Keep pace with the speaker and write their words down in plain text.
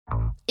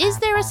Is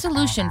there a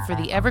solution for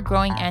the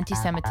ever-growing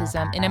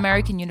anti-Semitism in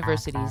American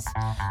universities?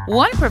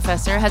 One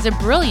professor has a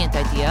brilliant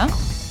idea.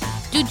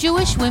 Do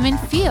Jewish women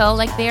feel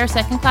like they are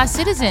second-class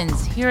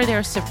citizens? Here are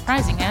their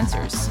surprising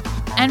answers.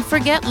 And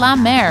forget la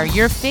mer,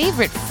 your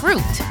favorite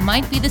fruit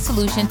might be the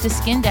solution to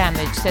skin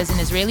damage, says an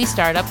Israeli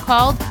startup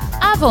called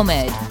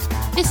Avomed.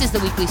 This is the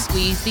Weekly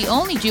Squeeze, the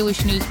only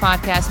Jewish news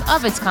podcast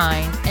of its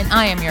kind, and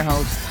I am your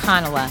host,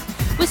 Hanala,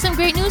 with some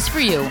great news for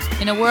you.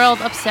 In a world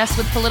obsessed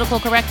with political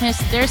correctness,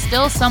 there's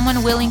still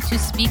someone willing to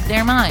speak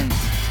their mind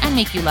and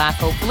make you laugh,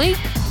 hopefully.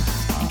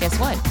 And guess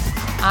what?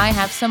 I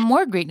have some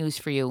more great news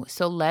for you,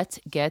 so let's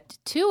get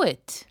to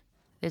it.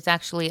 There's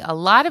actually a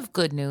lot of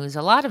good news,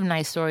 a lot of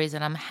nice stories,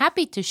 and I'm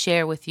happy to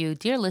share with you,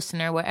 dear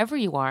listener, wherever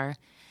you are.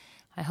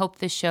 I hope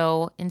this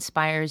show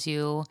inspires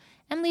you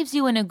and leaves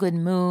you in a good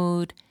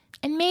mood,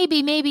 and maybe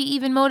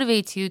even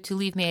motivates you to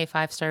leave me a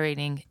 5-star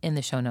rating in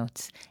the show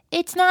notes.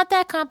 It's not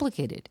that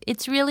complicated.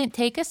 It's really,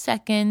 take a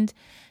second,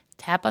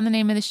 tap on the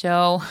name of the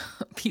show.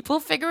 People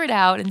figure it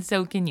out, and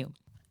so can you.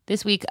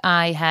 This week,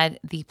 I had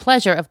the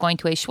pleasure of going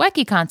to a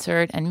Shweki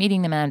concert and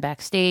meeting the man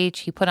backstage.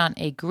 He put on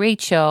a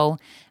great show.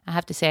 I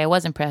have to say I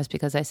was impressed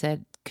because I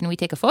said, can we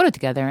take a photo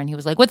together? And he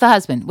was like, with the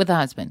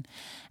husband.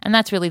 And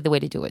that's really the way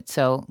to do it.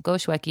 So go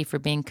Shweki for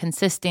being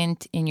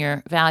consistent in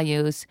your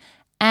values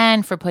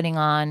and for putting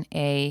on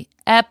a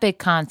epic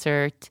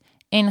concert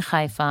in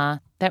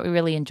Haifa that we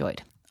really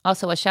enjoyed.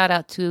 Also, a shout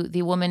out to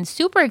the woman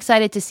super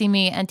excited to see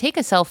me and take a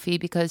selfie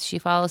because she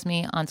follows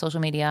me on social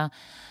media.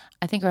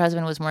 I think her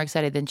husband was more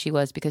excited than she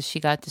was because she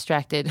got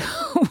distracted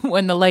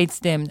when the lights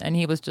dimmed. And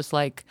he was just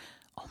like,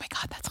 oh my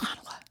God, that's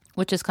Hanala.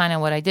 Which is kind of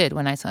what I did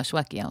when I saw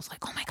Shweki. I was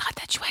like, oh my God,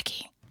 that's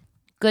Shweki.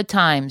 Good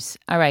times.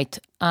 All right.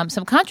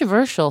 Some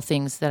controversial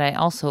things that I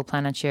also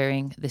plan on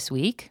sharing this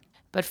week.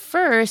 But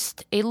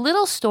first, a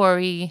little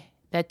story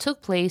that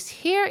took place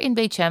here in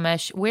Beit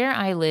Shemesh, where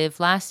I live,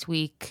 last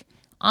week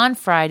on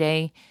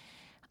Friday.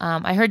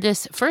 I heard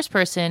this first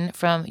person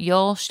from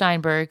Yoel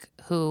Steinberg,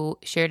 who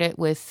shared it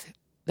with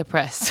the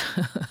press.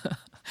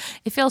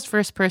 It feels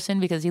first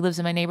person because he lives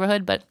in my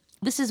neighborhood, but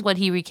this is what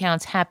he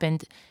recounts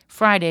happened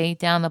Friday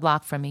down the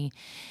block from me.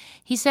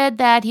 He said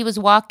that he was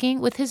walking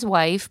with his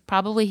wife,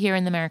 probably here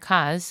in the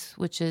Merkaz,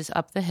 which is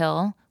up the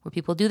hill, where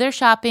people do their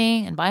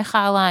shopping and buy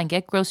challah and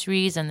get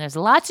groceries, and there's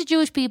lots of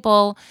Jewish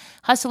people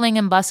hustling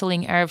and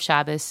bustling Erev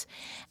Shabbos.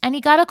 And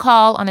he got a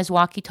call on his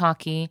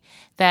walkie-talkie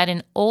that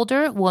an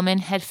older woman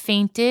had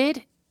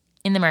fainted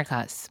in the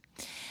Merkaz.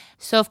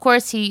 So, of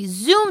course, he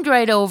zoomed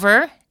right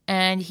over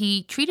and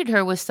he treated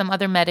her with some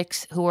other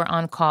medics who were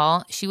on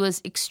call. She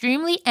was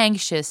extremely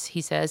anxious,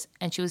 he says,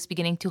 and she was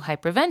beginning to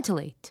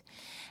hyperventilate.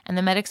 And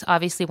the medics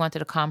obviously wanted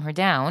to calm her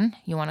down.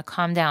 You want to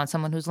calm down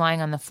someone who's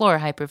lying on the floor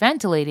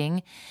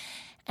hyperventilating.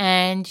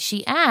 And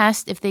she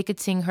asked if they could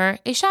sing her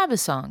a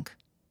Shabbos song.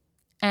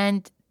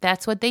 And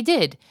that's what they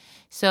did.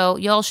 So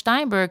Yoel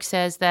Steinberg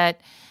says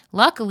that,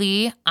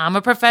 luckily, I'm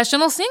a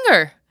professional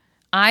singer.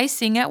 I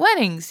sing at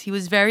weddings. He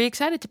was very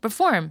excited to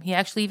perform. He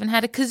actually even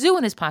had a kazoo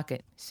in his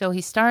pocket. So he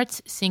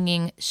starts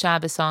singing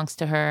Shabbos songs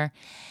to her.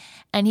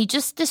 And he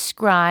just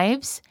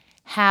describes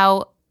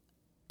how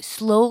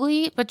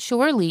slowly but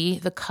surely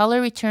the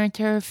color returned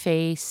to her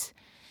face.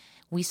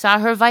 We saw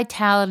her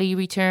vitality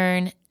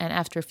return. And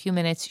after a few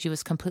minutes, she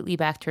was completely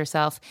back to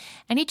herself.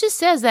 And he just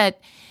says that,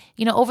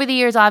 over the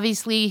years,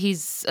 obviously,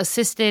 he's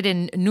assisted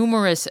in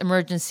numerous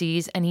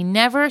emergencies. And he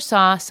never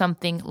saw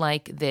something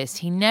like this.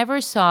 He never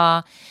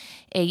saw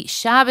a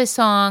Shabbos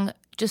song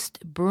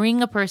just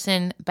bring a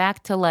person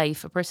back to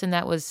life, a person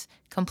that was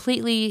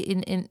completely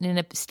in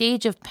a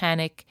stage of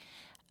panic.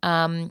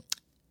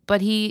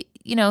 But he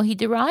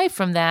derived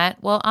from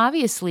that, well,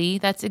 obviously,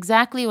 that's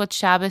exactly what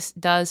Shabbos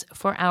does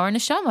for our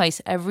neshamas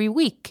every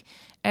week.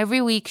 Every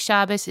week,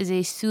 Shabbos is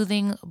a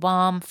soothing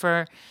balm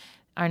for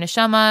our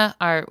neshama,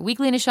 our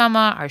weekly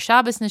neshama, our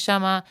Shabbos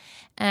neshama,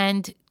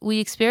 and we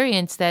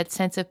experience that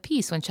sense of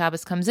peace when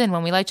Shabbos comes in,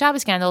 when we light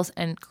Shabbos candles,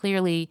 and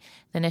clearly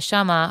the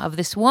neshama of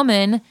this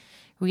woman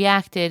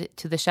reacted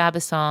to the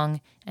Shabbos song,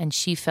 and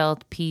she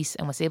felt peace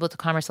and was able to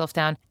calm herself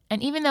down.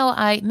 And even though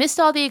I missed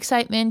all the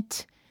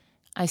excitement,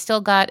 I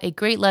still got a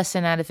great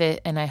lesson out of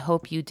it, and I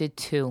hope you did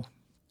too.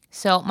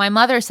 So my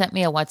mother sent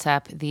me a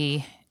WhatsApp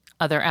the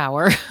other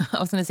hour. I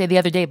was going to say the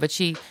other day, but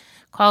she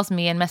calls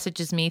me and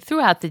messages me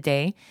throughout the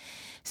day.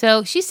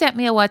 So she sent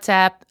me a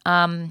WhatsApp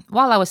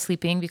while I was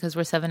sleeping because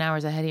we're 7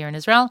 hours ahead here in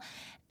Israel.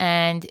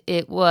 And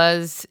it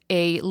was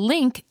a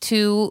link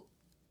to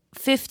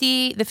the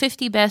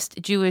 50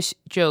 best Jewish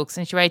jokes.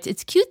 And she writes,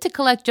 it's cute to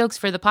collect jokes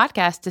for the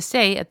podcast to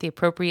say at the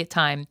appropriate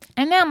time.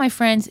 And now, my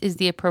friends, is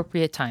the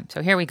appropriate time.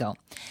 So here we go.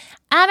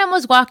 Adam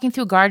was walking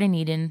through Garden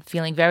Eden,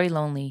 feeling very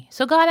lonely.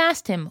 So God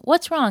asked him,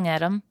 what's wrong,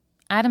 Adam?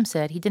 Adam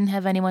said he didn't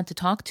have anyone to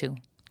talk to.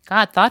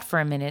 God thought for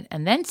a minute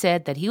and then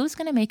said that he was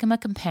going to make him a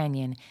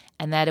companion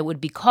and that it would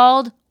be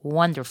called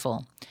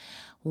Wonderful.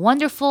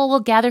 Wonderful will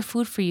gather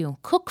food for you,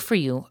 cook for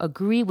you,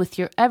 agree with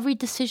your every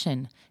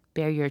decision,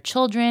 bear your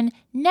children,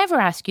 never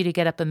ask you to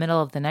get up in the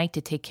middle of the night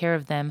to take care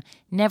of them,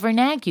 never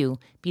nag you,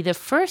 be the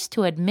first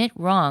to admit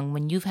wrong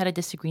when you've had a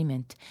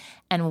disagreement,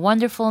 and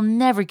wonderful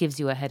never gives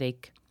you a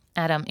headache.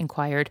 Adam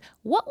inquired,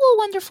 what will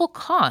wonderful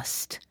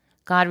cost?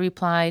 God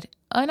replied,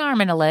 an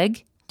arm and a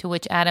leg. To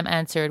which Adam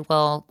answered,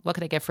 well, what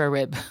could I get for a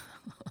rib?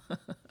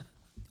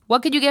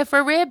 What could you get for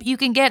a rib? You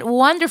can get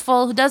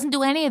wonderful, who doesn't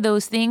do any of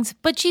those things,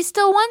 but she's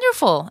still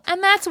wonderful,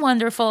 and that's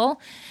wonderful.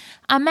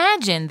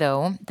 Imagine,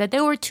 though, that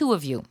there were two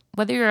of you,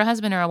 whether you're a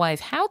husband or a wife.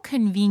 How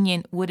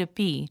convenient would it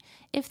be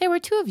if there were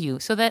two of you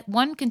so that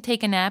one can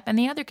take a nap and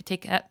the other could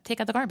take out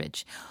the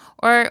garbage?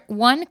 Or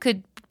one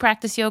could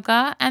practice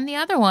yoga and the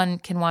other one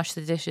can wash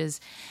the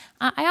dishes.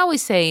 I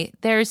always say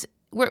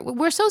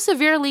we're so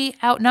severely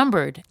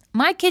outnumbered.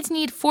 My kids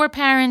need 4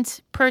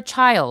 parents per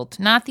child,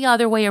 not the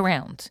other way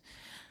around.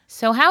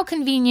 So how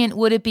convenient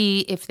would it be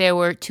if there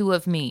were two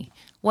of me?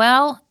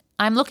 Well,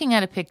 I'm looking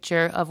at a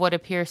picture of what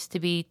appears to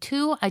be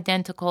 2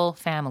 identical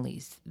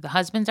families. The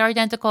husbands are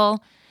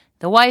identical,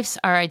 the wives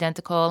are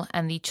identical,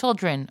 and the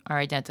children are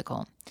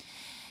identical.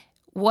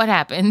 What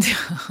happened?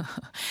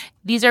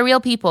 These are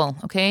real people,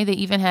 okay? They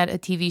even had a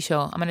TV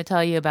show. I'm going to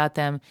tell you about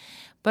them.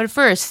 But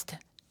first,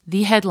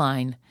 the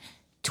headline.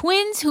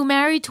 Twins who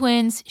marry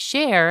twins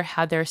share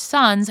how their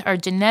sons are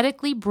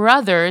genetically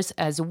brothers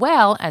as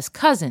well as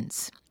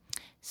cousins.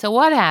 So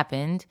what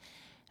happened?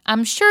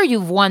 I'm sure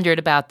you've wondered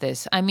about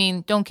this. I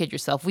mean, don't kid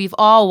yourself. We've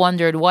all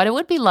wondered what it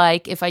would be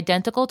like if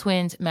identical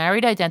twins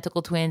married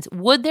identical twins.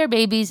 Would their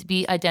babies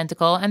be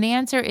identical? And the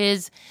answer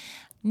is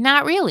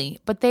not really,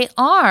 but they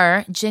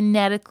are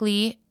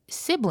genetically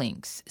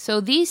siblings.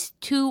 So these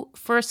 2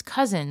 first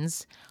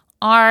cousins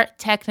are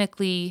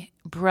technically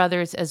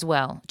brothers as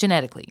well,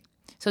 genetically.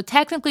 So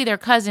technically they're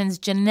cousins,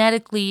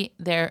 genetically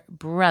they're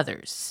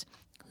brothers,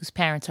 whose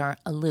parents are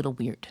a little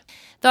weird.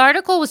 The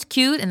article was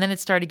cute, and then it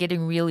started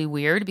getting really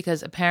weird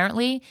because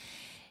apparently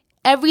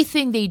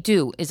everything they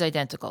do is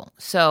identical.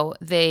 So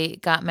they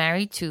got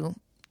married to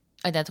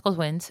identical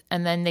twins,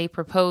 and then they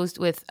proposed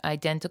with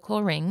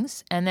identical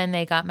rings, and then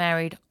they got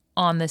married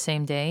on the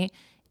same day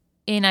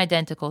in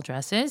identical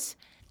dresses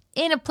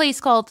in a place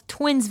called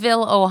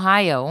Twinsville,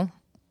 Ohio,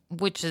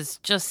 which is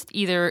just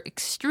either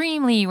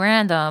extremely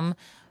random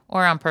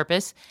or on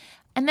purpose.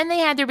 And then they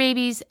had their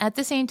babies at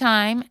the same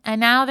time, and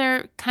now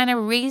they're kind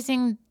of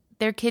raising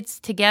their kids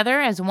together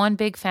as one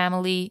big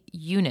family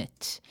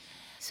unit.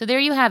 So there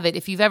you have it.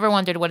 If you've ever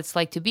wondered what it's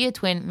like to be a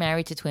twin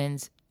married to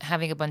twins,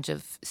 having a bunch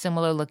of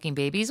similar-looking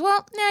babies,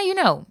 well, now you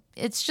know.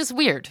 It's just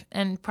weird,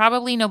 and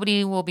probably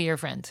nobody will be your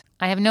friend.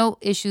 I have no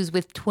issues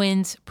with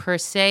twins per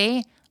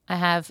se. I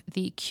have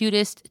the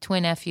cutest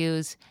twin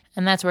nephews,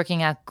 and that's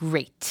working out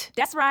great.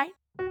 That's right.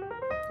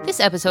 This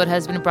episode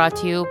has been brought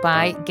to you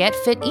by Get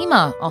Fit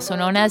Ima, also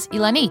known as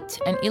Ilanit.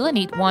 And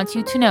Ilanit wants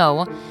you to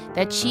know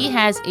that she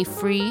has a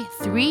free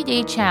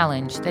 3-day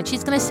challenge that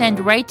she's going to send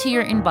right to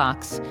your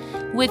inbox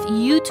with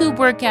YouTube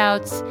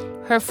workouts,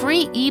 her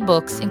free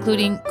ebooks,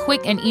 including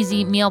quick and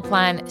easy meal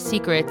plan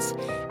secrets.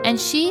 And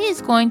she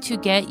is going to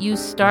get you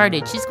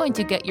started. She's going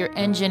to get your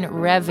engine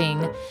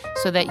revving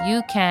so that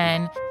you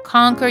can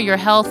conquer your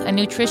health and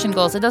nutrition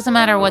goals. It doesn't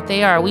matter what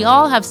they are. We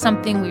all have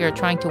something we are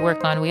trying to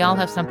work on. We all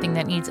have something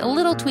that needs a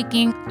little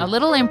tweaking, a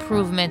little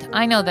improvement.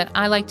 I know that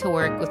I like to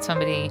work with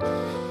somebody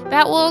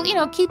that will,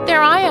 keep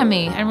their eye on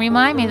me and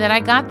remind me that I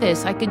got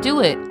this. I could do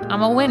it.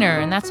 I'm a winner.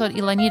 And that's what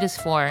Ilanit is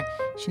for.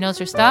 She knows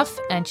her stuff,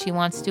 and she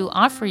wants to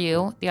offer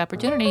you the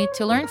opportunity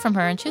to learn from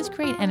her, and she has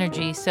great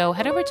energy. So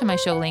head over to my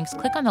show links,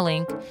 click on the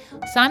link,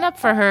 sign up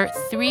for her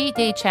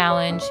 3-day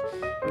challenge.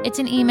 It's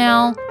an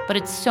email, but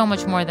it's so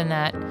much more than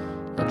that.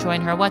 You'll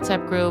join her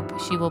WhatsApp group.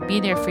 She will be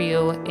there for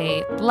you,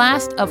 a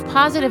blast of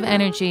positive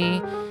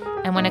energy.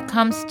 And when it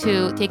comes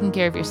to taking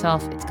care of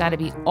yourself, it's got to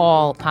be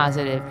all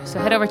positive. So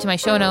head over to my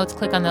show notes,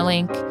 click on the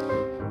link,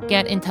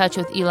 get in touch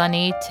with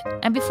Ilanit,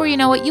 and before you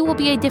know it, you will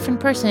be a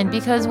different person,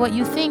 because what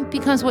you think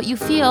becomes what you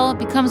feel,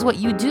 becomes what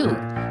you do.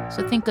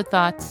 So think good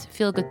thoughts,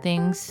 feel good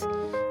things,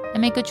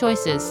 and make good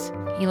choices.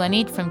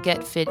 Ilanit from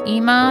Get Fit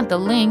Ima. The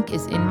link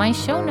is in my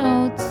show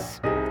notes.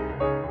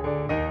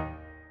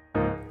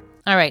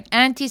 All right,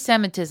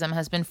 anti-Semitism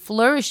has been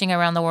flourishing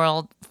around the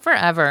world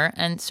forever,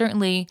 and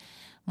certainly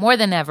more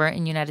than ever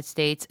in the United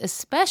States,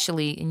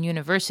 especially in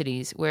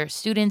universities, where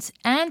students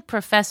and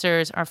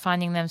professors are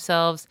finding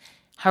themselves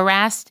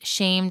harassed,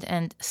 shamed,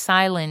 and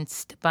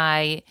silenced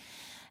by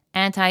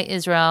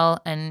anti-Israel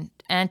and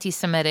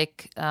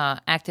anti-Semitic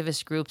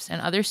activist groups and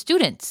other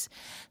students.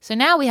 So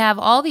now we have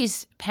all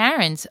these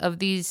parents of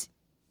these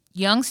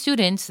young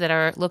students that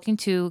are looking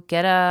to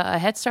get a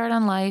head start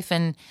on life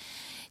and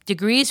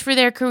degrees for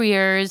their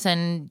careers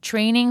and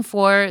training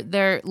for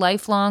their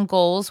lifelong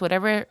goals,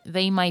 whatever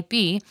they might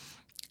be.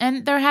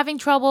 And they're having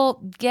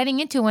trouble getting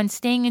into and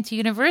staying into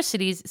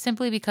universities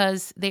simply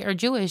because they are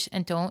Jewish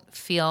and don't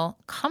feel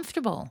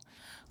comfortable.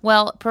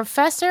 Well,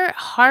 Professor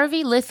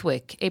Harvey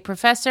Lithwick, a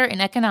professor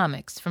in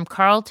economics from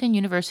Carleton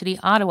University,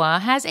 Ottawa,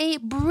 has a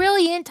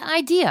brilliant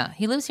idea.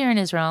 He lives here in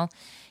Israel.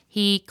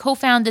 He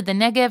co-founded the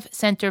Negev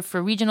Center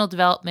for Regional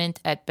Development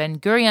at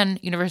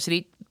Ben-Gurion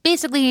University.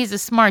 Basically, he's a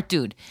smart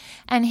dude.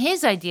 And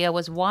his idea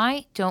was,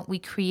 why don't we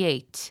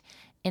create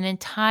an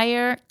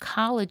entire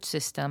college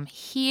system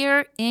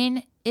here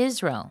in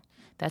Israel?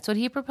 That's what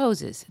he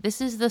proposes. This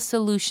is the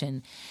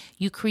solution.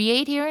 You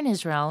create here in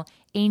Israel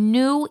a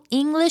new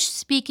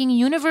English-speaking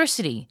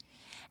university,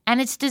 and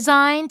it's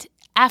designed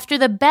after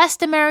the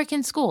best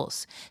American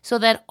schools so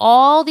that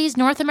all these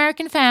North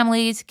American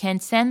families can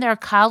send their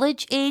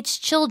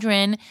college-aged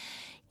children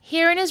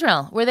here in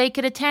Israel, where they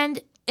could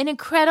attend an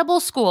incredible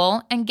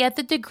school and get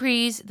the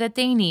degrees that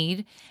they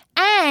need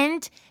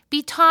and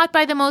be taught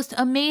by the most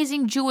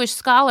amazing Jewish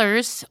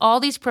scholars,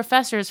 all these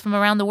professors from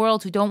around the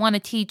world who don't want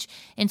to teach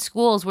in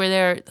schools where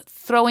they're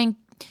throwing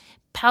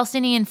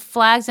Palestinian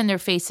flags in their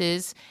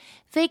faces.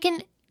 They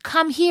can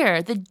come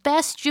here. The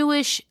best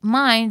Jewish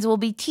minds will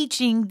be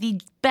teaching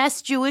the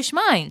best Jewish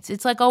minds.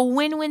 It's like a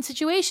win-win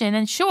situation.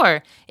 And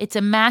sure, it's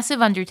a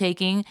massive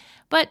undertaking,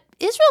 but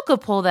Israel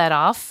could pull that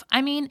off.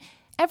 I mean,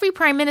 every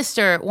prime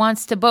minister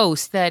wants to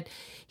boast that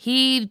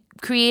he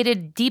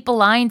created deep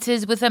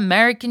alliances with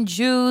American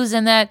Jews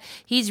and that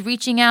he's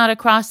reaching out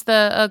across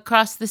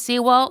the sea.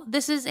 Well,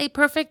 this is a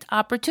perfect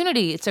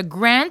opportunity. It's a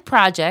grand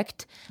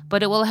project,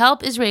 but it will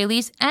help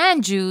Israelis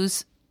and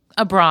Jews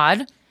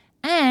abroad,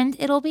 and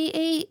it'll be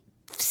a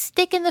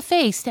stick in the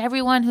face to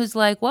everyone who's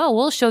like, well,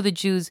 we'll show the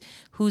Jews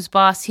who's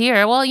boss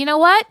here. Well, you know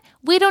what?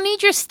 We don't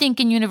need your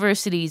stinking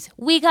universities.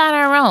 We got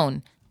our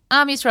own.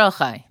 Am Yisrael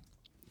Chai.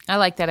 I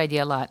like that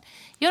idea a lot.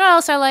 You know what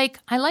else I like?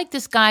 I like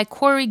this guy,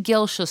 Corey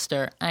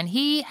Gilschuster, and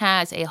he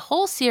has a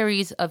whole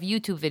series of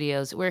YouTube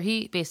videos where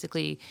he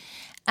basically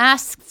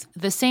asks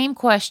the same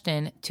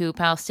question to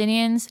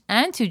Palestinians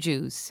and to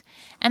Jews,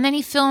 and then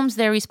he films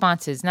their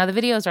responses. Now, the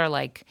videos are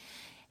like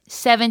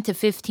 7 to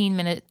 15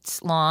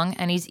 minutes long,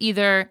 and he's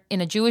either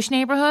in a Jewish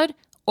neighborhood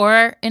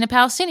or in a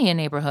Palestinian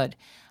neighborhood.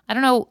 I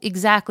don't know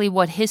exactly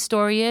what his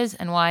story is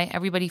and why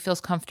everybody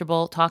feels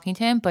comfortable talking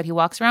to him, but he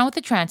walks around with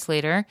a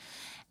translator,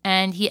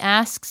 and he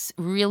asks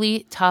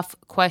really tough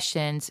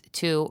questions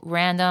to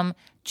random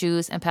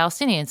Jews and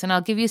Palestinians. And I'll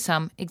give you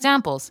some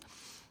examples.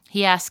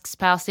 He asks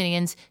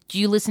Palestinians, do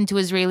you listen to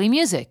Israeli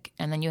music?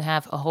 And then you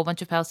have a whole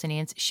bunch of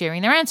Palestinians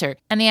sharing their answer.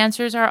 And the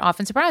answers are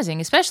often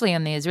surprising, especially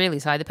on the Israeli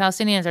side. The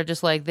Palestinians are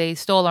just like, they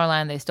stole our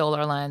land,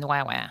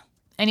 wah, wah.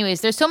 Anyways,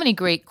 there's so many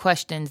great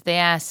questions. They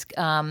ask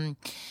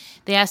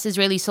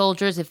Israeli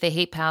soldiers if they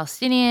hate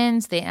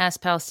Palestinians. They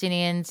ask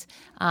Palestinians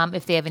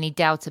if they have any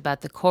doubts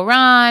about the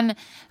Quran.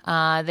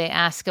 They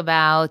ask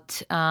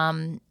about,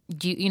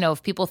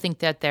 if people think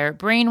that they're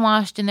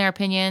brainwashed in their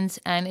opinions.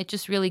 And it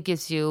just really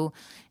gives you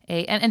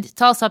and it's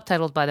all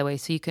subtitled, by the way,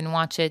 so you can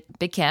watch it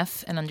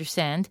bekef and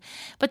understand.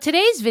 But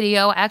today's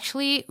video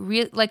actually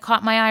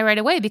caught my eye right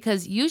away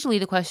because usually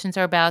the questions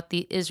are about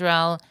the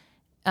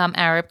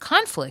Israel-Arab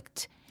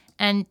conflict.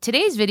 And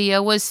today's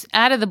video was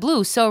out of the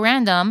blue, so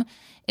random.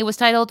 It was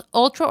titled,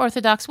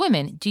 Ultra-Orthodox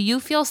Women, Do You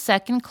Feel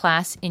Second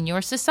Class in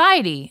Your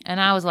Society? And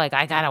I was like,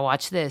 I gotta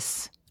watch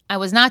this. I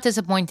was not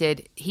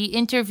disappointed. He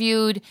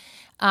interviewed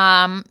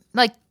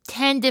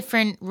 10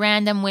 different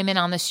random women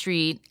on the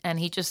street, and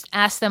he just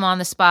asked them on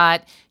the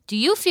spot, do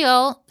you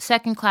feel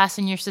second class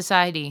in your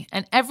society?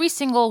 And every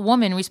single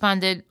woman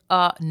responded,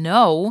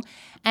 no.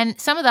 And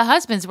some of the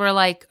husbands were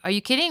like, are you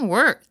kidding?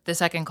 We're the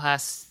second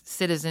class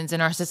citizens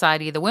in our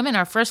society. The women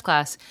are first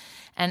class.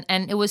 And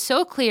it was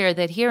so clear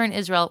that here in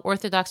Israel,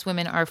 Orthodox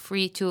women are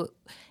free to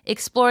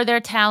explore their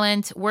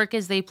talent, work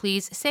as they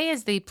please, say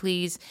as they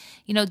please,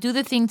 do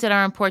the things that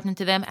are important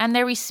to them, and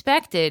they're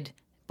respected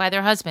by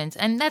their husbands.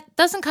 And that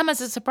doesn't come as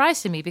a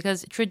surprise to me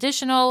because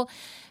traditional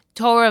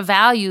Torah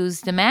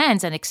values,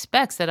 demands, and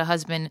expects that a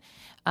husband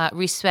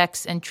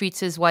respects and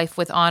treats his wife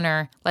with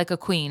honor like a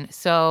queen.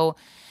 So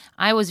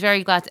I was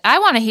very glad. I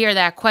want to hear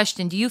that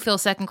question. Do you feel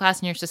second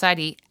class in your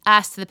society?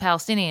 Asked to the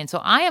Palestinians. So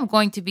I am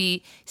going to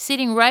be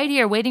sitting right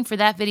here waiting for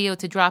that video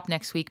to drop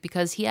next week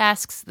because he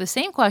asks the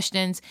same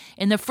questions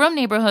in the Frum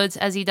neighborhoods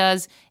as he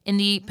does in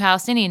the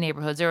Palestinian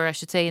neighborhoods, or I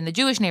should say in the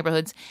Jewish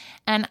neighborhoods.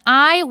 And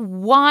I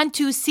want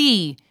to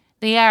see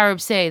the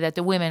Arabs say that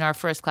the women are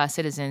first class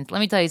citizens. Let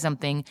me tell you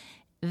something.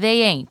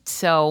 They ain't.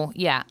 So,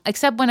 yeah,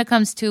 except when it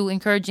comes to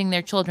encouraging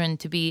their children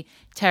to be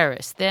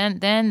terrorists.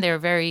 Then they're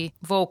very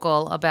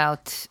vocal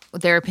about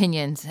their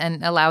opinions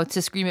and allowed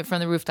to scream it from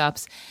the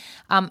rooftops.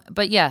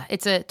 But yeah,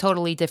 it's a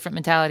totally different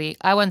mentality.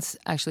 I once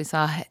actually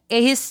saw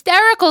a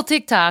hysterical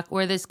TikTok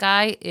where this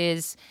guy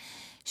is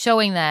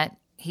showing that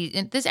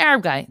this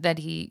Arab guy, that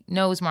he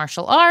knows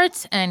martial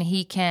arts and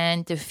he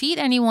can defeat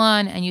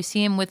anyone. And you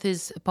see him with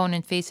his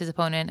opponent, face his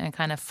opponent, and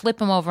kind of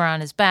flip him over on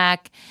his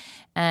back.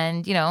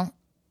 And,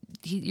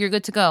 you're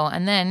good to go.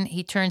 And then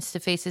he turns to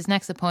face his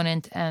next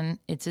opponent, and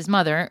it's his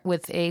mother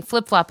with a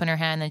flip-flop in her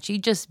hand, and she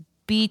just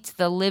beats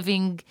the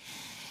living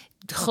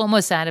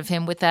hummus out of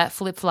him with that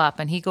flip-flop,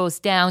 and he goes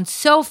down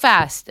so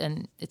fast.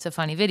 And it's a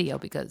funny video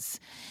because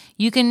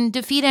you can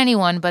defeat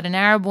anyone, but an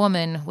Arab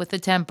woman with a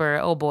temper,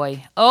 oh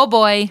boy.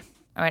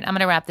 All All right, I'm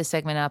going to wrap this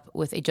segment up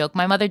with a joke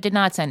my mother did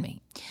not send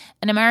me.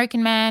 An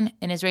American man,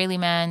 an Israeli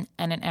man,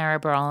 and an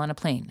Arab are all on a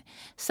plane.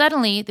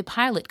 Suddenly, the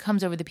pilot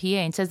comes over the PA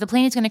and says the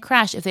plane is going to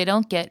crash if they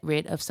don't get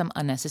rid of some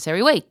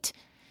unnecessary weight.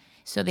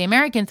 So the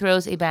American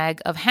throws a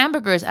bag of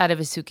hamburgers out of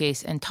his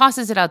suitcase and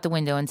tosses it out the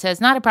window and says,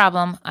 not a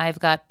problem, I've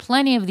got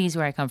plenty of these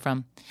where I come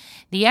from.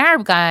 The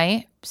Arab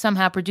guy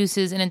somehow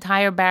produces an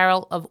entire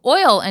barrel of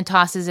oil and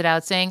tosses it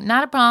out, saying,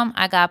 not a problem,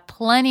 I got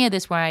plenty of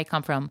this where I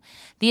come from.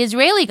 The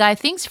Israeli guy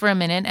thinks for a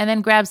minute and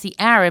then grabs the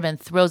Arab and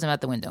throws him out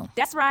the window.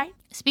 That's right.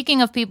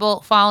 Speaking of people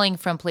falling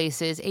from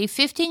places, a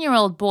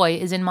 15-year-old boy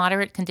is in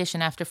moderate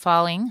condition after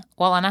falling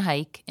while on a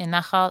hike in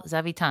Nachal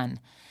Zavitan.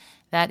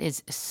 That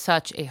is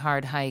such a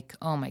hard hike.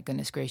 Oh, my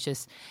goodness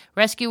gracious.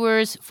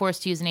 Rescuers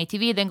forced to use an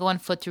ATV, then go on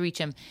foot to reach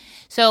him.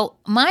 So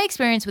my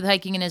experience with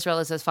hiking in Israel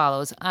is as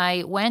follows.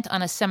 I went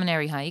on a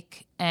seminary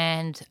hike,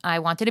 and I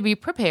wanted to be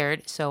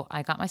prepared, so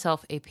I got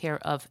myself a pair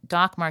of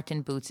Doc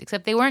Marten boots,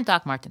 except they weren't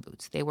Doc Marten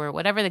boots. They were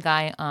whatever the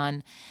guy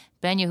on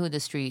Ben Yehuda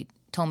Street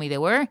told me they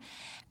were.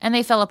 And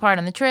they fell apart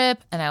on the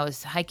trip, and I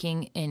was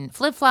hiking in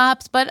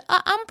flip-flops, but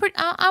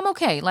I'm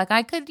okay. Like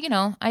I could,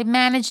 I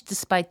managed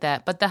despite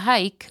that. But the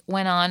hike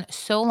went on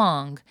so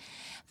long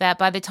that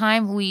by the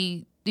time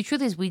the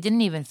truth is we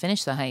didn't even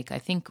finish the hike. I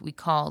think we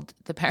called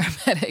the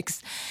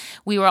paramedics.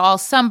 We were all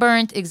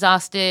sunburnt,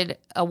 exhausted.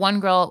 One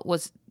girl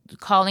was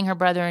calling her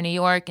brother in New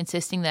York,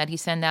 insisting that he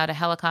send out a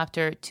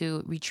helicopter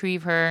to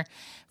retrieve her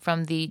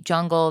from the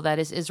jungle that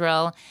is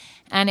Israel.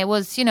 And it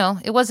was,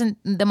 it wasn't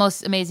the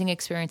most amazing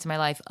experience in my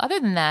life. Other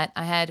than that,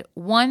 I had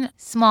one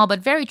small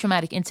but very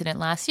traumatic incident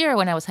last year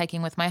when I was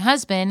hiking with my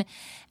husband,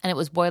 and it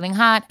was boiling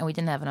hot, and we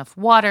didn't have enough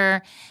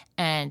water,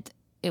 and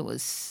it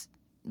was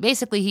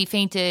basically he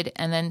fainted,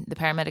 and then the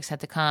paramedics had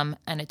to come,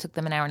 and it took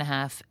them an hour and a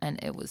half, and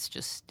I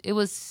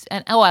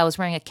was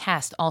wearing a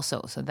cast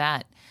also, so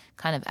that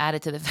kind of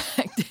added to the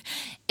fact.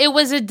 It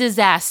was a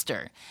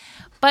disaster.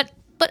 But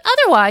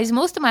otherwise,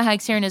 most of my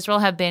hikes here in Israel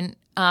have been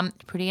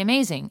pretty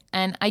amazing.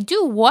 And I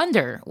do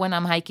wonder when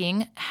I'm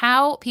hiking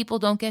how people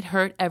don't get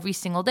hurt every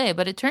single day.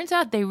 But it turns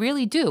out they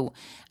really do.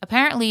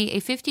 Apparently,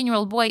 a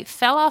 15-year-old boy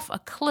fell off a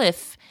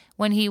cliff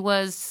when he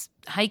was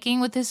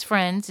hiking with his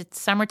friends. It's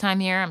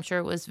summertime here. I'm sure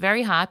it was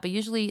very hot. But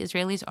usually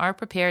Israelis are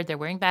prepared. They're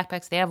wearing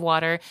backpacks. They have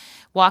water,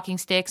 walking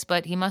sticks.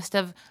 But he must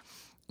have,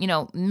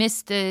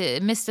 missed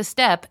a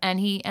step. And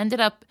he ended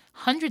up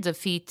hundreds of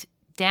feet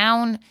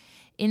down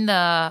in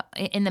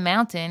the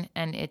mountain,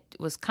 and it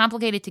was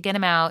complicated to get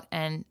him out,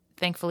 and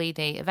thankfully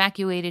they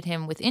evacuated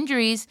him with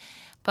injuries.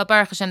 But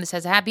Baruch Hashem, this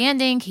has a happy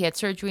ending. He had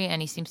surgery,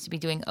 and he seems to be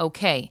doing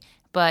okay.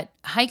 But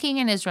hiking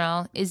in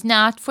Israel is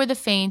not for the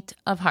faint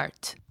of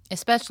heart,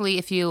 especially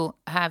if you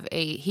have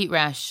a heat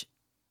rash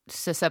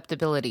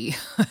susceptibility.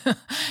 And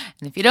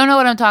if you don't know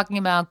what I'm talking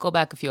about, go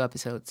back a few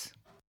episodes.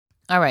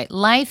 All right,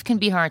 life can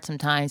be hard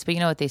sometimes, but you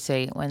know what they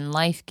say. When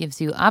life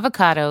gives you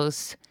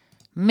avocados,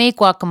 make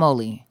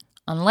guacamole.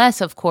 Unless,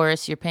 of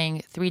course, you're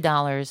paying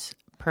 $3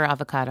 per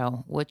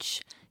avocado,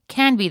 which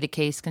can be the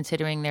case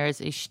considering there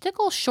is a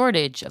shtickle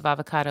shortage of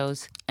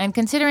avocados. And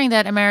considering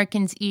that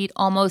Americans eat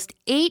almost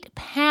 8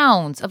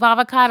 pounds of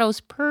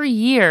avocados per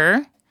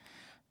year,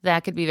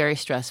 that could be very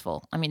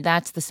stressful. I mean,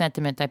 that's the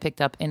sentiment I picked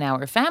up in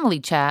our family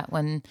chat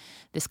when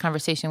this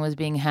conversation was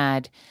being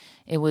had.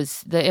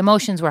 The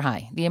emotions were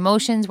high. The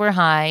emotions were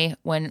high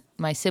when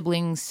my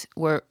siblings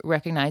were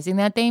recognizing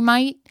that they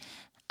might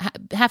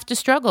have to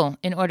struggle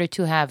in order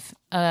to have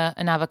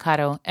an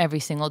avocado every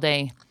single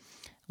day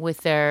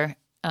with their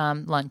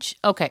lunch.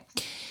 Okay,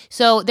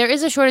 so there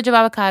is a shortage of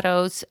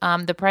avocados.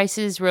 The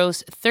prices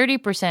rose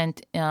 30%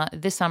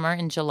 this summer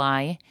in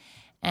July.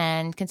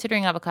 And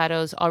considering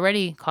avocados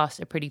already cost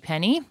a pretty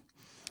penny,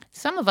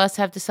 some of us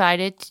have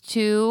decided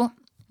to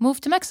move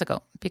to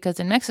Mexico because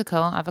in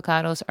Mexico,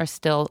 avocados are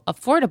still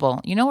affordable.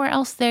 You know where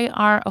else they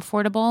are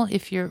affordable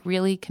if you're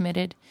really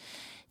committed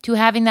to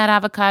having that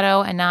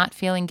avocado and not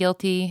feeling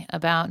guilty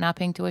about not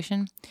paying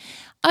tuition?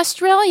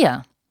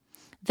 Australia,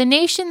 the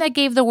nation that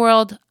gave the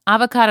world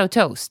avocado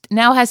toast,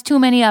 now has too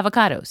many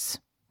avocados.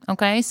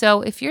 Okay,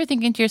 so if you're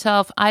thinking to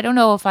yourself, I don't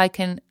know if I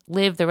can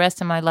live the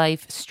rest of my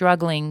life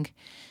struggling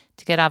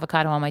to get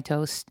avocado on my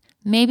toast,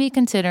 maybe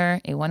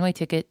consider a one-way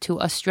ticket to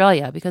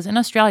Australia, because in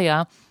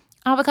Australia,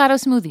 avocado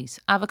smoothies,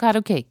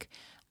 avocado cake,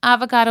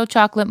 avocado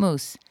chocolate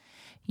mousse,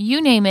 you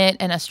name it,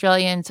 and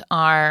Australians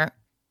are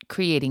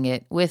creating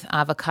it with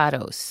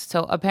avocados.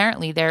 So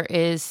apparently there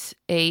is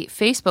a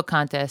Facebook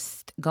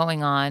contest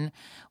going on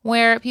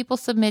where people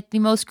submit the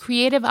most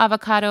creative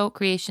avocado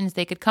creations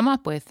they could come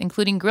up with,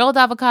 including grilled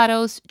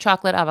avocados,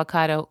 chocolate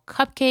avocado,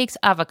 cupcakes,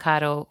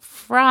 avocado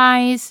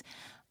fries.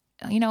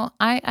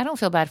 I don't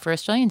feel bad for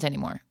Australians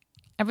anymore.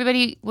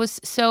 Everybody was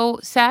so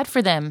sad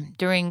for them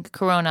during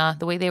Corona,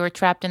 the way they were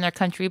trapped in their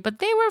country, but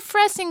they were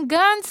fressing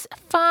guns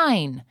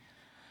fine.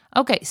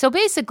 Okay, so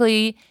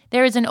basically,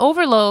 there is an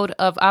overload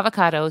of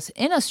avocados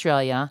in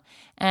Australia,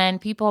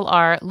 and people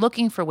are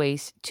looking for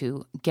ways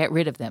to get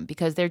rid of them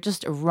because they're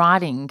just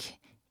rotting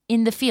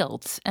in the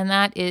fields. And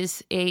that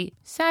is a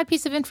sad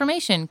piece of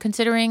information,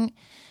 considering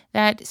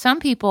that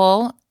some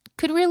people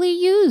could really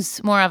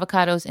use more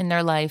avocados in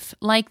their life,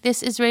 like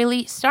this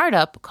Israeli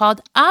startup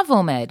called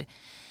Avomed.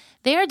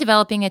 They are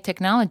developing a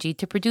technology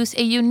to produce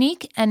a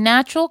unique and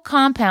natural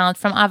compound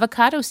from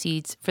avocado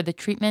seeds for the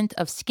treatment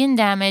of skin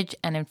damage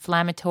and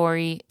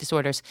inflammatory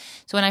disorders.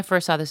 So when I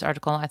first saw this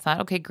article, I thought,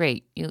 okay,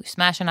 great. You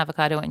smash an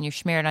avocado and you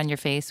smear it on your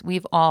face.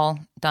 We've all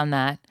done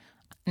that.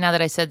 Now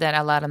that I said that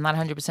out loud, I'm not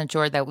 100%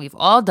 sure that we've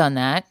all done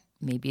that.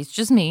 Maybe it's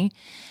just me.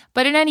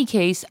 But in any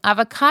case,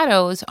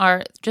 avocados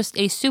are just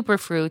a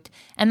superfruit,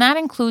 and that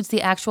includes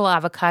the actual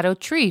avocado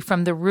tree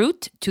from the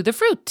root to the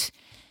fruit.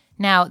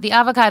 Now, the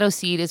avocado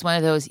seed is one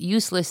of those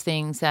useless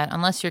things that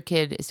unless your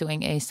kid is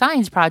doing a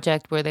science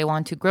project where they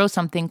want to grow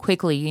something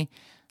quickly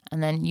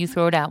and then you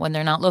throw it out when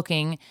they're not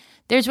looking,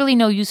 there's really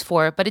no use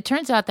for it. But it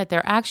turns out that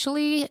they're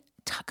actually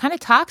kind of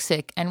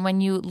toxic. And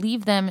when you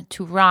leave them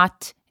to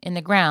rot in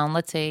the ground,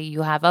 let's say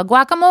you have a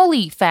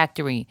guacamole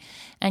factory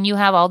and you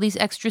have all these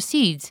extra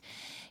seeds,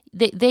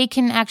 they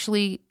can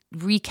actually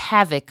wreak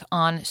havoc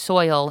on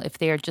soil if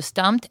they are just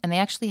dumped, and they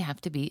actually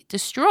have to be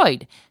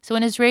destroyed. So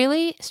an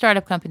Israeli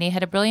startup company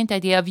had a brilliant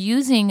idea of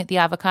using the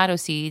avocado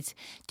seeds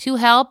to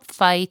help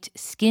fight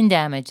skin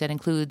damage that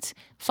includes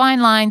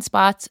fine line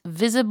spots,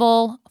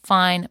 visible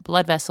fine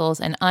blood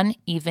vessels, and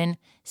uneven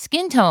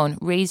skin tone.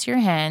 Raise your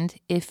hand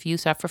if you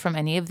suffer from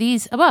any of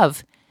these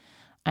above.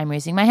 I'm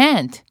raising my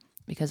hand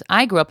because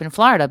I grew up in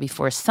Florida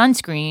before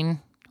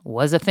sunscreen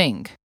was a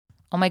thing.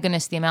 Oh my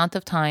goodness, the amount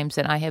of times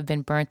that I have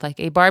been burnt like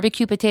a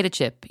barbecue potato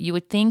chip. You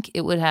would think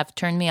it would have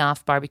turned me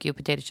off barbecue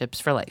potato chips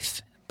for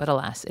life. But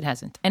alas, it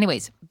hasn't.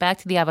 Anyways, back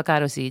to the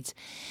avocado seeds.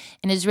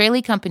 An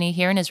Israeli company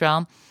here in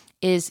Israel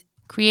is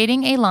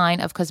creating a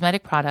line of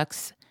cosmetic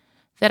products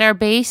that are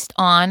based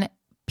on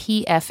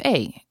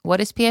PFA.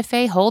 What is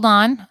PFA? Hold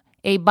on.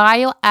 A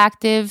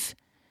bioactive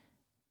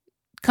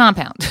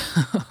compound.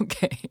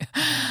 Okay.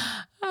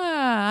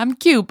 I'm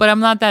cute, but I'm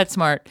not that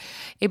smart.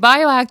 A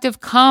bioactive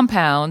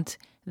compound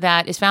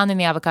that is found in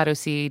the avocado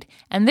seed.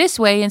 And this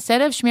way,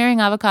 instead of smearing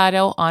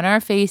avocado on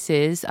our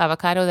faces,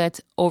 avocado that's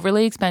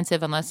overly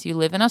expensive unless you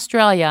live in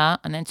Australia,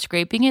 and then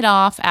scraping it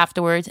off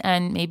afterwards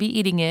and maybe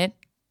eating it,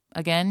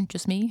 again,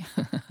 just me,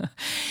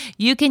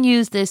 you can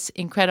use this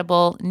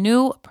incredible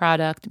new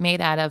product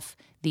made out of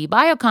the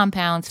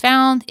biocompounds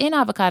found in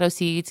avocado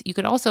seeds. You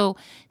could also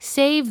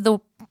save the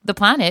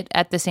planet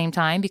at the same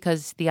time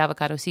because the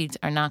avocado seeds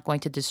are not going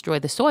to destroy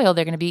the soil.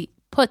 They're going to be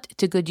put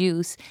to good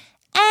use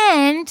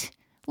and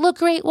look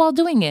great while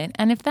doing it.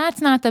 And if that's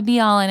not the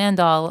be-all and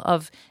end-all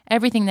of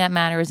everything that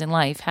matters in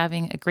life,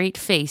 having a great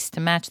face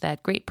to match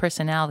that great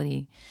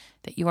personality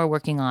that you are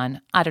working on,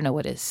 I don't know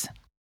what is.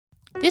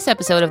 This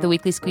episode of The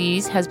Weekly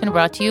Squeeze has been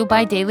brought to you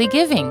by Daily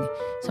Giving.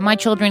 So my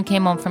children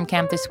came home from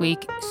camp this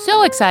week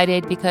so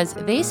excited because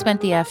they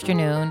spent the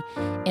afternoon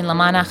in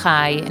Lamana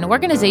Chai, an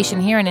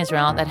organization here in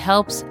Israel that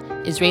helps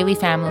Israeli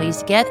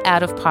families get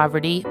out of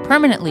poverty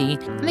permanently.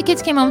 And the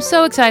kids came home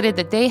so excited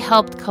that they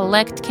helped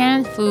collect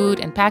canned food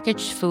and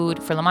packaged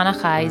food for Lamana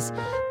Chai's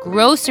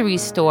grocery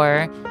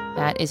store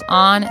that is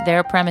on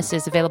their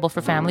premises, available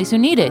for families who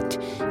need it.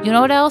 You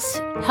know what else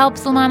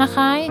helps Lamana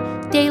Chai?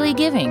 Daily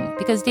Giving,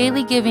 because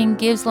Daily Giving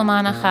gives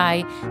Lamana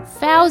Chai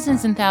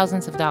thousands and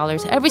thousands of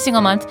dollars every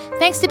single month,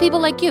 thanks to people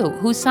like you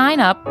who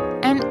sign up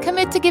and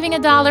commit to giving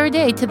 $1 a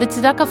day to the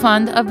tzedakah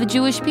fund of the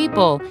Jewish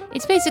people.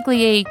 It's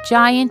basically a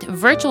giant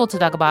virtual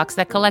tzedakah box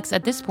that collects,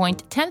 at this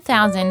point,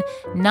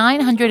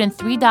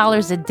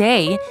 $10,903 a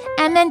day,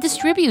 and then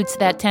distributes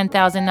that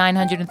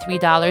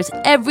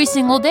 $10,903 every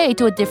single day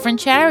to a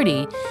different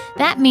charity.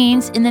 That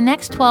means in the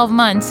next 12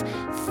 months,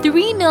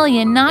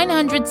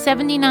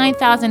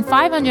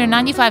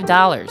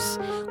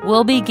 $3,979,595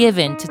 will be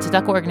given to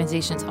tzedakah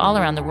organizations all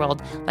around the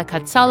world, like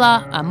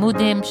Hatzalah,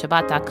 Amudim,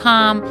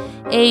 Shabbat.com,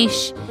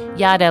 Aish,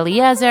 Yad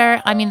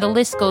Eliezer. I mean, the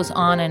list goes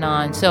on and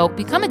on. So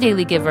become a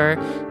daily giver.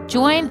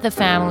 Join the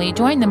family.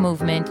 Join the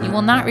movement. You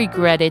will not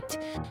regret it.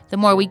 The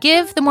more we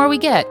give, the more we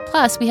get.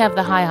 Plus, we have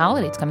the high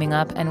holidays coming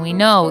up, and we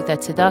know that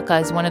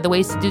tzedakah is one of the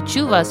ways to do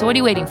tshuva. So what are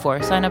you waiting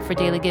for? Sign up for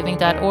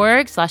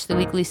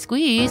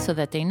dailygiving.org/theweeklysqueeze so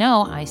that they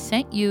know I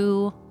sent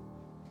you.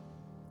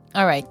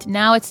 All right,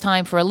 now it's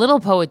time for a little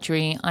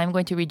poetry. I'm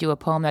going to read you a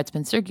poem that's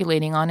been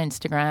circulating on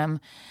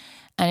Instagram,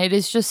 and it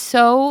is just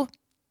so,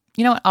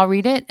 you know what, I'll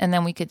read it, and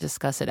then we could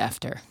discuss it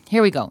after.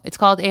 Here we go. It's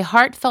called A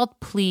Heartfelt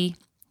Plea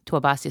to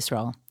Abbas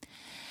Yisrael.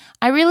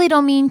 I really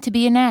don't mean to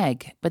be a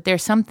nag, but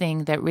there's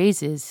something that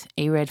raises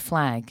a red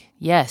flag.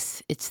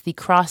 Yes, it's the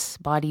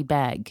crossbody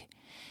bag.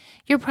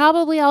 You're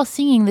probably all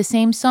singing the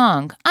same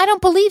song. I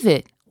don't believe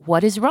it.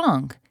 What is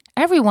wrong?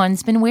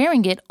 Everyone's been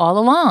wearing it all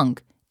along.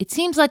 It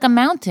seems like a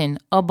mountain,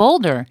 a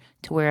boulder,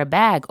 to wear a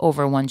bag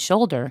over one's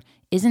shoulder.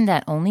 Isn't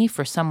that only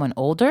for someone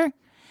older?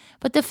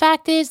 But the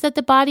fact is that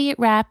the body it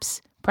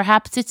wraps,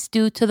 perhaps it's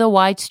due to the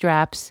wide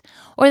straps,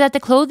 or that the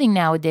clothing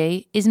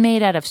nowadays is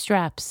made out of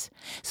straps.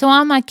 So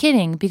I'm not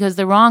kidding, because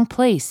the wrong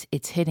place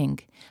it's hitting.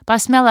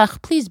 Bas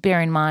Melech, please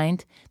bear in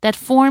mind that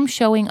form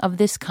showing of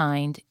this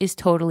kind is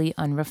totally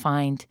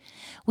unrefined.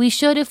 We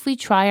should, if we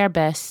try our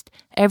best,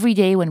 every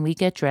day when we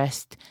get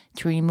dressed,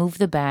 to remove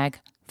the bag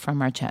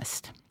from our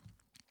chest.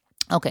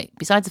 Okay,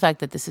 besides the fact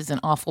that this is an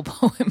awful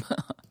poem,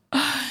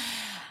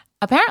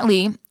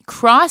 apparently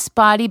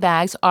crossbody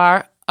bags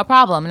are a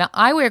problem. Now,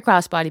 I wear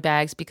crossbody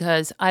bags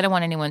because I don't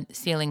want anyone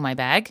stealing my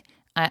bag.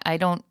 I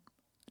don't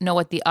know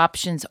what the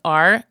options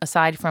are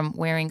aside from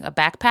wearing a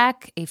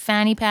backpack, a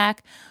fanny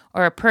pack,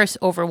 or a purse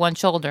over one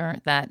shoulder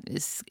that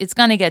it's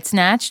going to get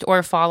snatched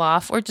or fall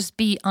off or just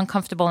be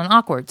uncomfortable and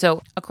awkward.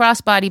 So a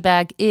crossbody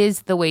bag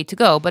is the way to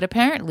go. But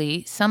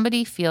apparently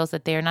somebody feels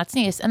that they are not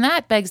sneeze. And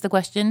that begs the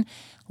question,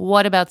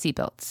 what about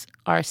seatbelts?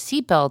 Are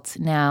seatbelts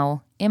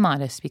now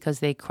immodest because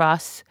they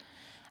cross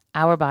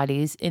our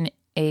bodies in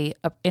a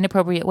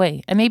inappropriate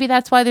way? And maybe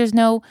that's why there's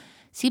no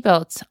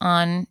seatbelts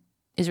on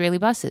Israeli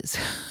buses.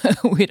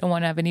 We don't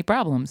want to have any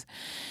problems.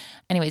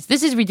 Anyways,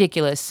 this is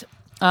ridiculous,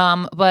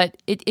 but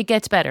it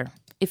gets better.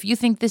 If you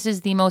think this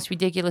is the most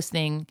ridiculous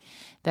thing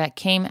that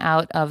came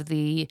out of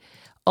the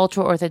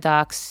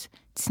ultra-Orthodox,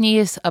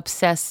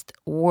 tznius-obsessed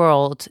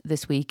world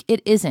this week,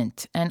 it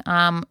isn't. And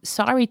I'm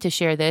sorry to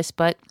share this,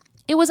 but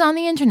it was on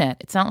the internet.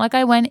 It's not like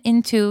I went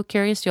into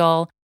Curious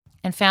Y'all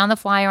and found the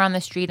flyer on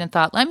the street and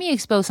thought, let me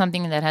expose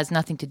something that has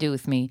nothing to do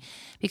with me.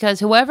 Because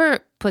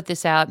whoever put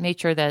this out made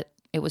sure that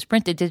it was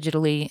printed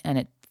digitally and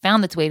it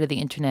found its way to the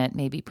internet,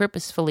 maybe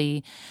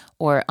purposefully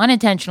or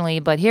unintentionally,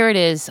 but here it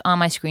is on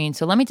my screen.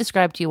 So let me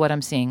describe to you what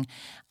I'm seeing.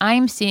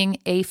 I'm seeing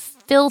a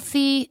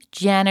filthy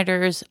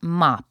janitor's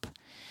mop.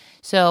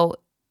 So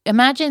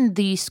imagine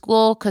the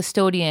school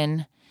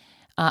custodian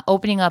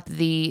opening up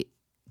the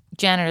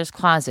janitor's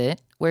closet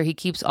where he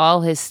keeps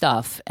all his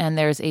stuff, and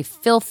there's a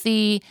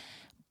filthy,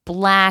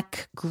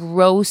 black,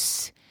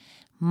 gross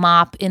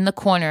mop in the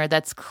corner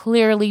that's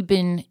clearly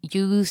been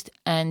used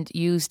and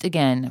used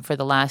again for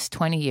the last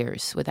 20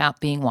 years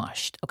without being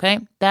washed, okay?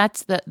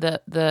 That's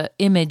the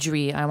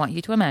imagery I want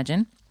you to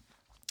imagine.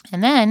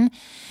 And then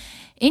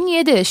in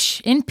Yiddish,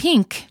 in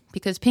pink,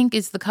 because pink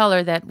is the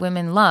color that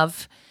women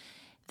love,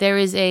 there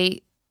is a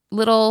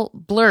little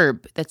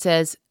blurb that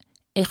says,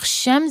 Ich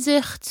schäm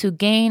sich zu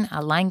gehen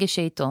allein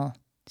geschätel,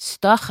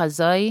 stoch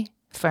azoi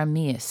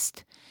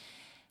vermiest,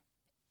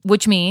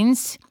 which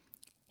means,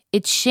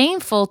 it's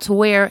shameful to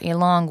wear a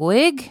long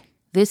wig.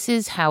 This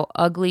is how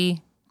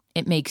ugly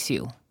it makes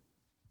you.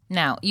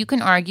 Now, you can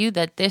argue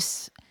that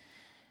this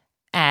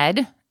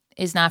ad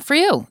is not for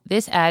you.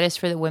 This ad is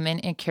for the women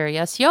in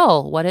Kiryas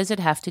Yol. What does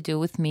it have to do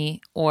with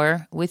me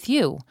or with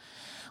you?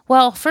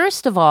 Well,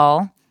 first of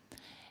all,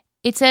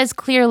 it says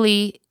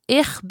clearly,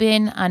 Ich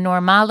bin a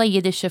normale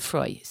Yiddische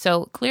Frau.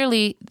 So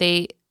clearly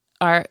they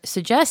are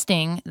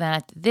suggesting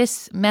that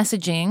this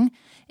messaging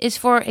is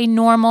for a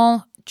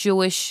normal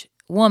Jewish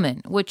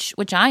woman,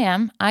 which I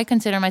am. I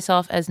consider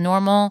myself as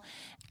normal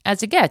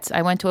as it gets.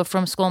 I went to a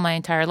frum school my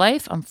entire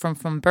life. I'm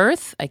from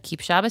birth. I keep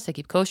Shabbos, I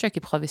keep kosher, I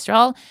keep Chav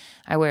Yisrael.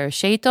 I wear a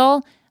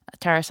sheitel,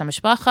 taras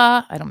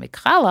hamishpacha. I don't make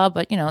challah,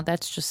 but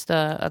that's just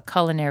a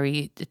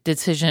culinary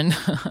decision.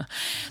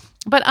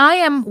 But I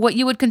am what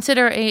you would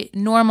consider a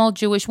normal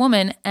Jewish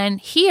woman.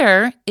 And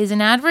here is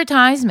an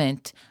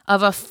advertisement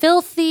of a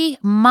filthy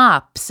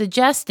mop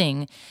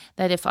suggesting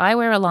that if I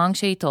wear a long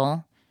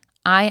sheitel,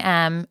 I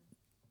am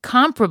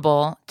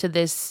comparable to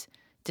this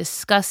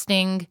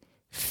disgusting,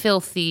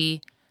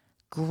 filthy,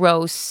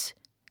 gross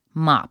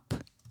mop.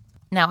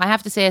 Now, I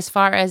have to say, as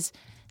far as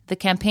the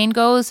campaign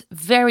goes,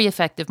 very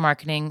effective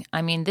marketing.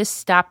 I mean, this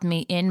stopped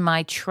me in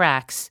my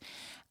tracks.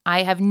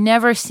 I have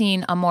never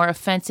seen a more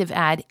offensive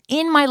ad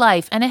in my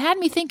life. And it had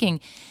me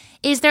thinking,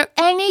 is there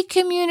any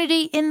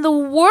community in the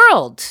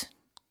world,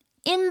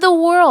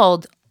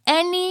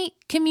 any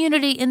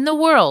community in the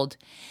world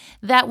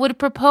that would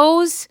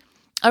propose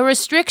a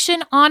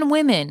restriction on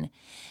women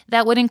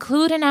that would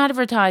include an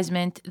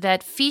advertisement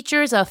that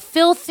features a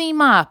filthy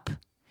mop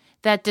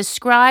that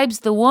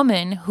describes the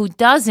woman who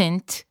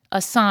doesn't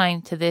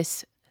assign to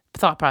this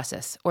thought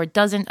process or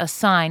doesn't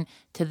assign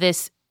to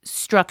this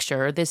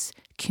structure or this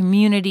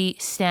community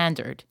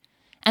standard?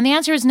 And the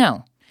answer is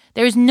no.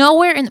 There's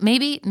nowhere in,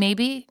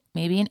 maybe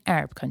in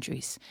Arab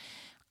countries.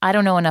 I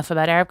don't know enough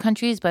about Arab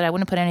countries, but I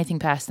wouldn't put anything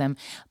past them.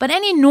 But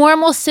any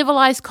normal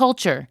civilized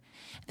culture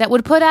that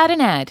would put out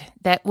an ad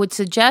that would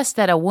suggest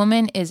that a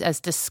woman is as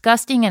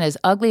disgusting and as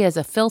ugly as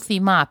a filthy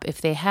mop if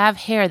they have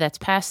hair that's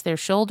past their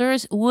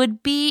shoulders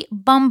would be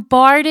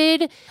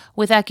bombarded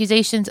with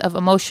accusations of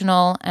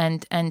emotional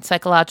and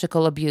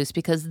psychological abuse,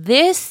 because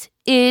this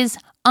is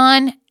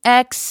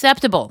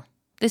unacceptable.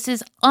 This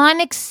is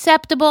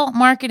unacceptable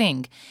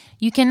marketing.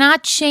 You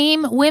cannot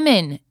shame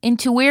women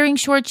into wearing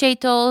short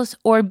sheitels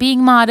or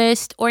being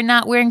modest or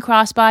not wearing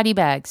crossbody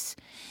bags.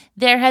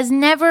 There has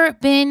never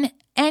been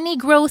any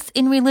growth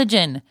in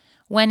religion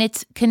when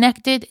it's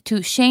connected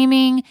to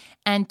shaming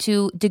and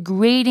to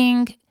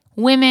degrading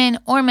women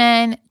or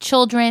men,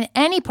 children,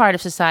 any part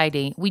of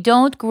society. We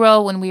don't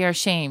grow when we are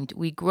shamed.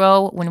 We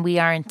grow when we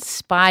are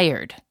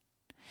inspired.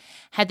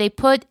 Had they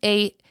put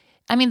the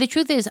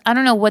truth is, I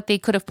don't know what they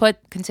could have put,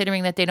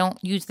 considering that they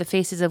don't use the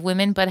faces of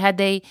women, but had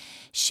they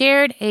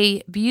shared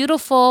a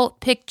beautiful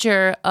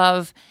picture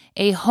of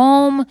a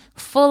home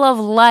full of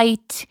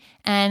light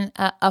and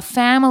a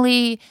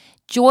family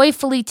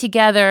joyfully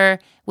together,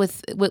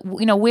 with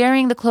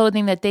wearing the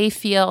clothing that they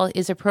feel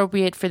is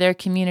appropriate for their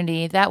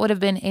community, that would have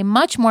been a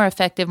much more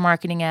effective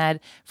marketing ad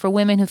for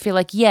women who feel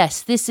like,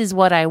 yes, this is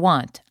what I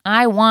want.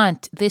 I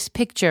want this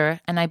picture,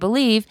 and I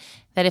believe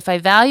that if I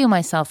value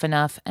myself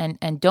enough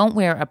and don't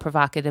wear a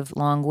provocative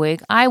long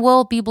wig, I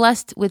will be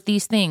blessed with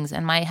these things,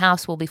 and my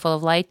house will be full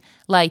of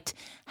light.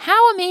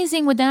 How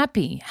amazing would that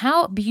be?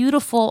 How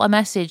beautiful a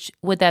message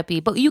would that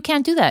be? But you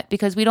can't do that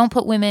because we don't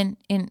put women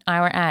in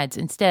our ads.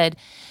 Instead,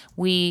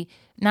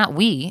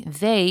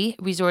 they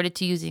resorted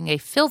to using a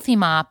filthy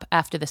mop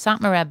after the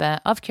Satmar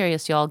Rebbe of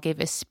Kiryas Yol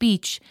gave a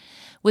speech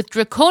with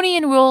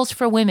draconian rules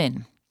for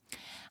women.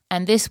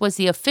 And this was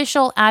the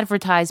official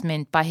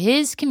advertisement by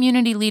his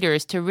community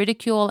leaders to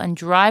ridicule and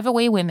drive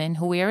away women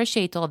who wear a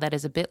sheitel that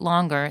is a bit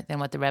longer than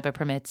what the Rebbe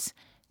permits.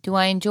 Do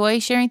I enjoy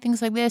sharing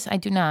things like this? I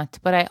do not.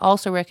 But I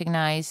also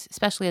recognize,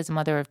 especially as a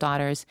mother of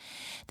daughters,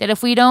 that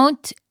if we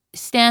don't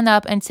stand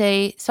up and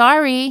say,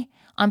 sorry,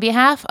 on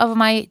behalf of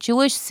my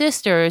Jewish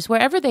sisters,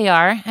 wherever they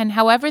are and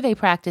however they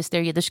practice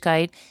their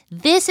Yiddishkeit,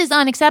 this is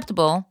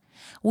unacceptable.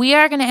 We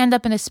are going to end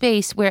up in a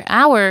space where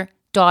our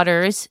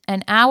daughters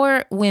and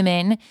our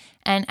women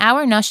and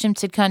our Nashim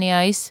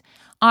Tzidkaniyos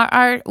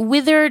are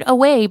withered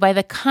away by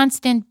the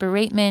constant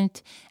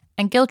beratement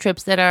and guilt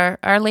trips that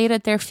are laid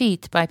at their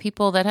feet by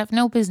people that have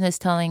no business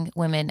telling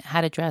women how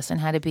to dress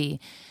and how to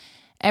be.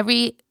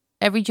 Every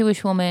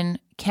Jewish woman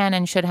can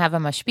and should have a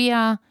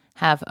mashpia,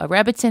 have a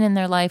rebbitzin in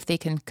their life they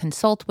can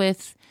consult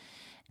with,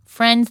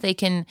 friends they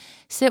can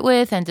sit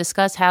with and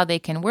discuss how they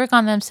can work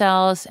on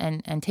themselves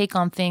and take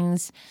on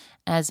things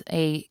as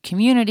a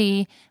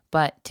community.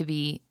 But to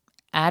be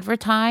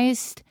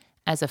advertised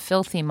as a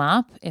filthy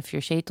mop if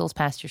your sheitel's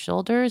past your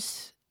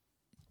shoulders,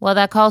 well,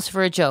 that calls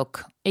for a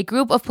joke. A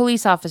group of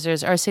police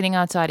officers are sitting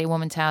outside a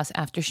woman's house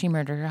after she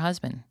murdered her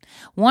husband.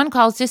 One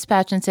calls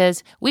dispatch and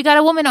says, "We got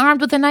a woman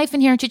armed with a knife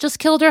in here and she just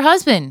killed her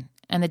husband."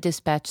 And the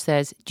dispatch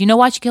says, "Do you know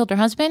why she killed her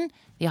husband?"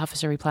 The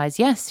officer replies,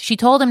 "Yes, she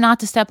told him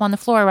not to step on the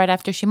floor right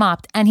after she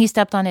mopped, and he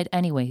stepped on it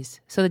anyways."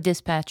 So the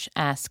dispatch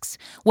asks,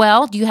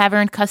 "Well, do you have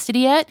her in custody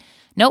yet?"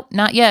 "Nope,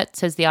 not yet,"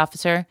 says the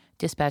officer.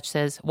 Dispatch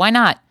says, "Why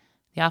not?"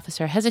 The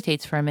officer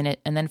hesitates for a minute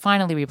and then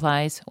finally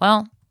replies,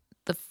 "Well,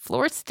 the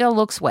floor still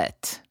looks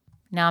wet."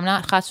 Now, I'm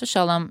not chas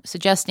v'shalom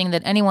suggesting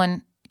that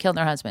anyone killed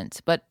their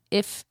husbands, but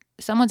if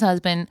someone's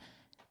husband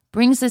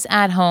brings this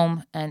ad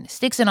home and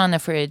sticks it on the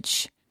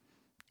fridge,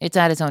 it's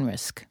at his own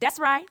risk. That's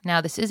right.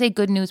 Now, this is a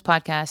good news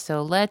podcast,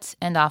 so let's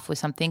end off with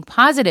something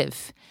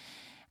positive.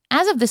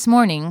 As of this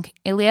morning,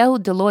 Eliyahu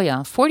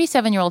Deloya,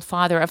 47-year-old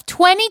father of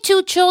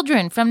 22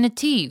 children from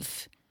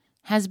Netiv,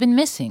 has been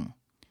missing.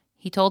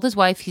 He told his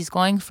wife he's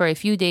going for a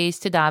few days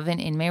to daven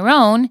in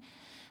Meron,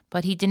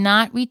 but he did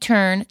not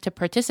return to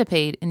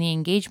participate in the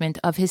engagement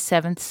of his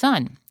seventh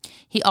son.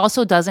 He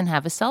also doesn't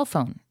have a cell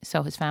phone,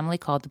 so his family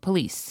called the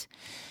police.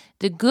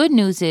 The good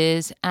news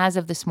is, as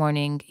of this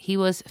morning, he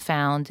was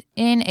found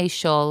in a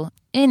shul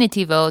in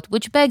Netivot,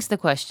 which begs the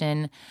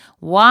question,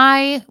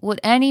 why would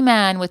any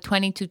man with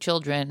 22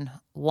 children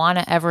want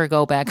to ever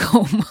go back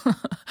home?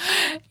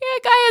 Yeah,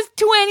 guy has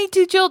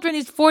 22 children.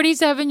 He's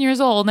 47 years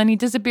old, and he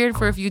disappeared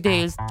for a few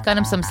days. Cut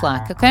him some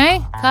slack,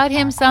 okay? Cut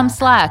him some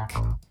slack.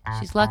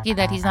 She's lucky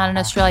that he's not in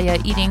Australia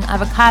eating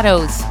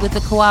avocados with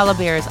the koala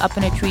bears up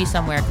in a tree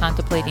somewhere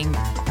contemplating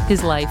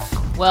his life.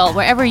 Well,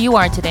 wherever you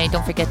are today,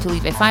 don't forget to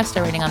leave a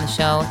 5-star rating on the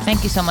show.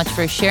 Thank you so much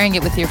for sharing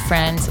it with your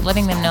friends,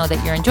 letting them know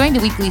that you're enjoying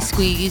the Weekly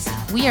Squeeze.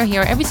 We are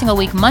here every single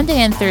week, Monday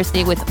and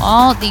Thursday, with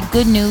all the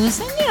good news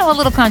and, a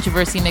little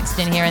controversy mixed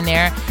in here and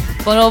there.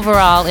 But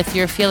overall, if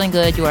you're feeling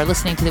good, you are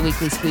listening to the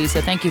Weekly Squeeze.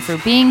 So thank you for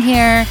being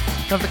here.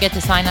 Don't forget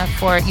to sign up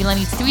for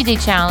Elani's 3-day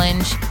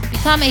challenge.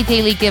 Become a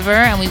daily giver,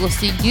 and we will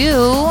see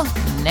you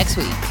next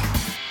week.